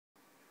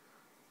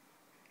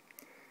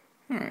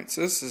Alright,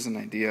 so this is an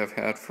idea I've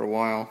had for a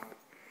while.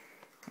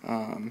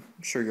 I'm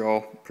sure you're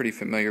all pretty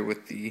familiar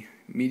with the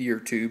meteor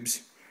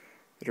tubes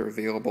that are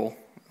available.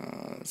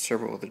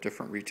 Several of the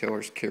different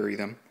retailers carry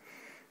them.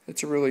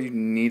 It's a really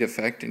neat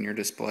effect in your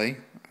display,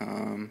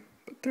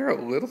 but they're a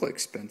little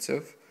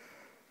expensive.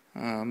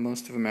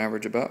 Most of them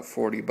average about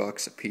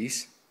 $40 a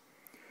piece.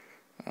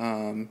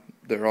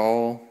 They're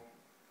all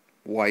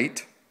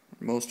white.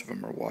 Most of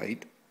them are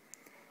white.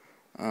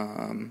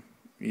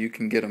 You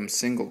can get them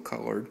single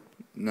colored,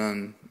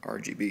 none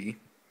RGB.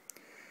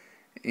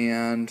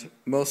 And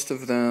most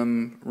of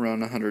them run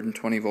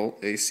 120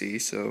 volt AC,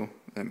 so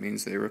that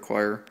means they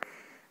require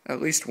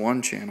at least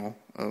one channel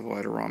of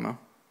lightorama.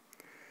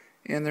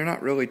 And they're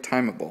not really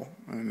timeable.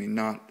 I mean,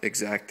 not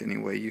exact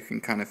anyway. You can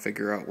kind of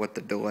figure out what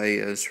the delay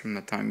is from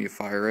the time you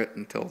fire it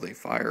until they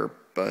fire,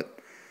 but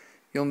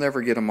you'll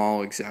never get them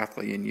all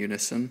exactly in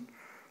unison,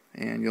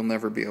 and you'll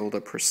never be able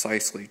to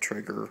precisely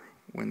trigger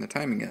when the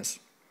timing is.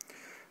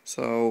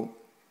 So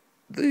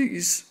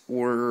these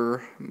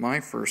were my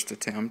first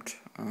attempt,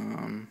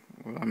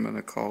 what I'm going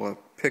to call a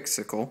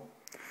Pixcicle.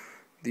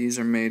 These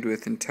are made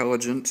with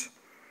intelligent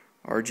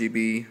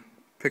RGB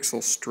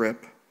pixel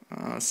strip,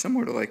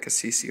 similar to like a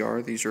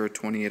CCR. These are a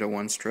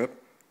 2801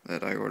 strip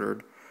that I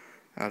ordered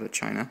out of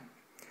China.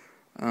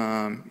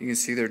 You can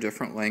see they're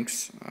different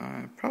lengths.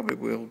 Probably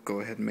will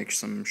go ahead and make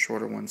some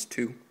shorter ones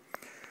too.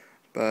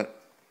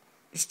 But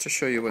just to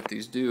show you what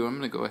these do, I'm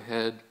going to go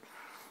ahead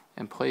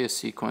and play a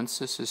sequence.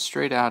 This is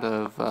straight out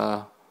of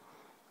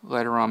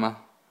Lightorama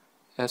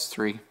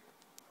S3.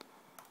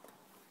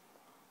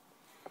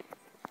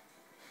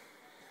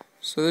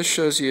 So this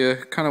shows you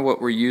kind of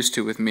what we're used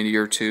to with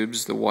meteor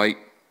tubes, the white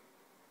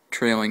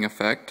trailing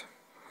effect.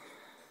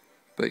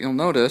 But you'll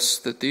notice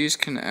that these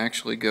can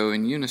actually go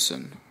in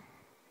unison.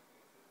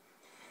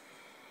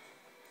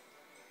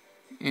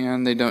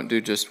 And they don't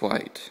do just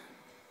white.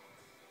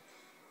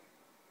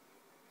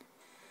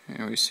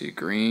 Here we see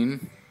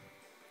green.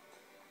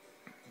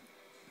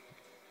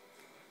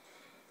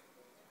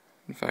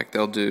 In fact,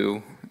 they'll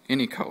do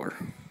any color.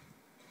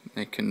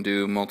 They can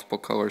do multiple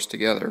colors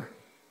together.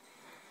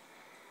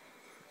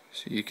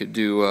 So you could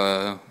do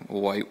a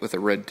white with a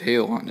red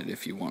tail on it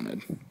if you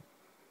wanted.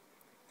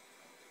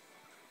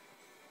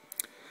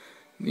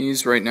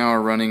 These right now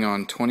are running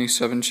on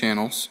 27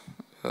 channels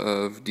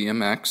of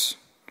DMX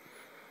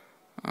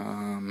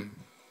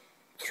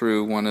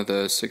through one of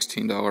the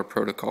 $16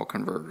 protocol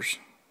converters.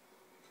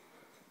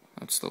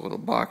 That's the little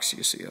box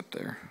you see up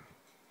there.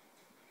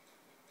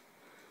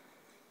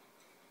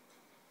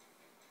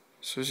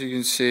 So as you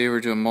can see, we're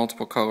doing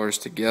multiple colors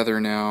together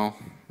now,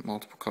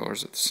 multiple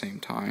colors at the same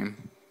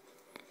time.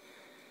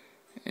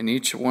 And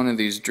each one of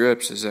these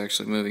drips is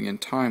actually moving in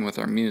time with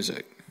our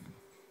music.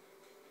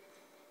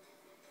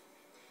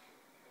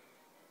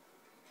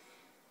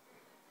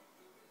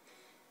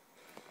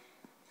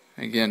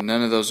 Again,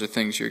 none of those are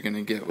things you're going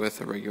to get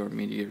with a regular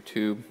meteor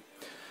tube.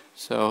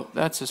 So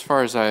that's as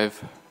far as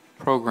I've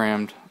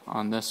programmed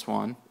on this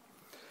one.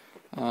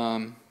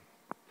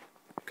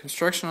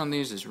 Construction on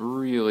these is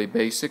really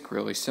basic,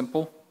 really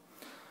simple.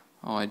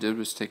 All I did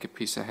was take a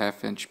piece of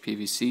 1/2 inch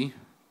PVC,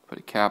 put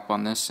a cap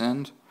on this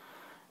end,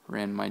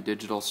 ran my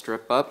digital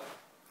strip up,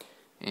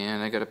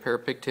 and I got a pair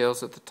of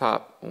pigtails at the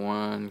top,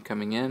 one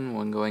coming in,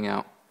 one going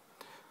out.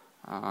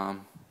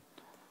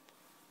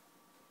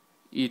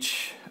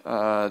 Each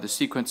the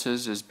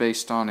sequences is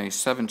based on a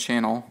 7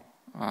 channel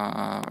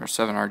or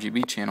 7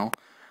 RGB channel,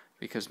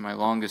 because my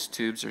longest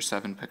tubes are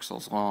 7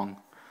 pixels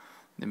long.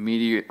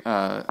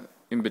 The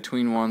in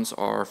between ones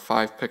are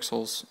 5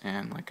 pixels,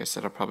 and like I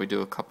said, I'll probably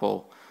do a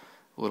couple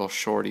little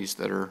shorties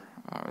that are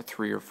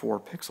 3 or 4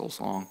 pixels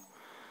long.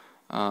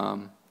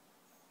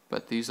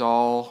 But these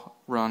all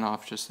run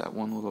off just that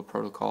one little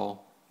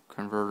protocol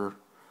converter.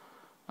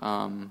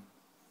 And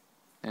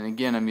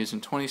again, I'm using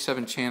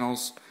 27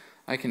 channels.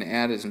 I can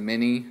add as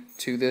many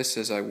to this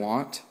as I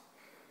want.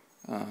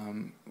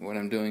 What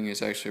I'm doing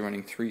is actually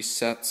running 3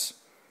 sets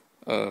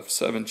of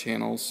 7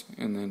 channels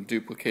and then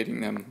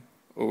duplicating them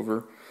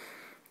over,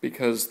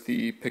 because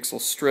the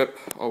pixel strip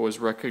always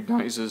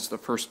recognizes the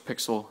first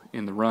pixel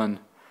in the run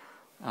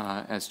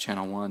as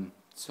channel 1.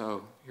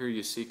 So here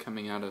you see,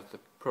 coming out of the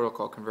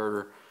protocol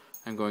converter,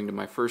 I'm going to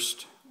my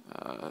first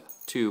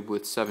tube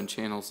with 7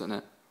 channels in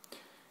it,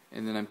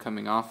 and then I'm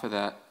coming off of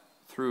that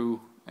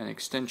through an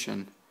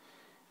extension,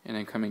 and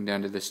I'm coming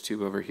down to this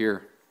tube over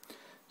here.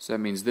 So that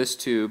means this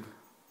tube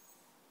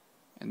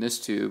and this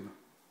tube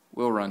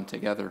will run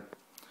together,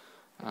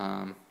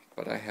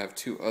 but I have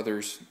 2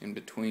 others in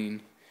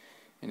between,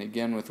 and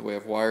again, with the way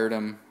I've wired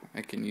them,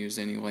 I can use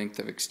any length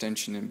of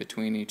extension in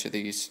between each of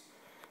these.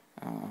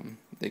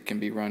 They can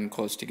be run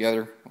close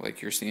together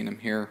like you're seeing them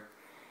here,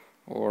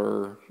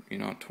 or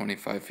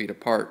 25 feet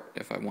apart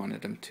if I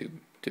wanted them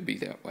to be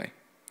that way.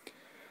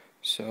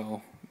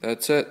 So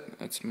that's it.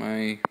 That's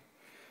my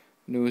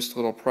newest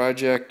little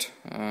project,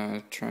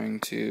 trying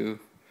to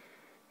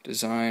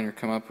design or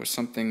come up with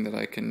something that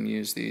I can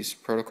use these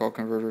protocol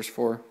converters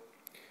for,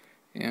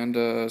 and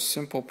a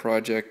simple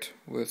project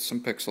with some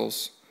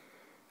pixels.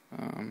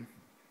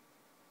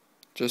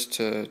 just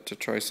to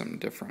try something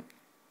different.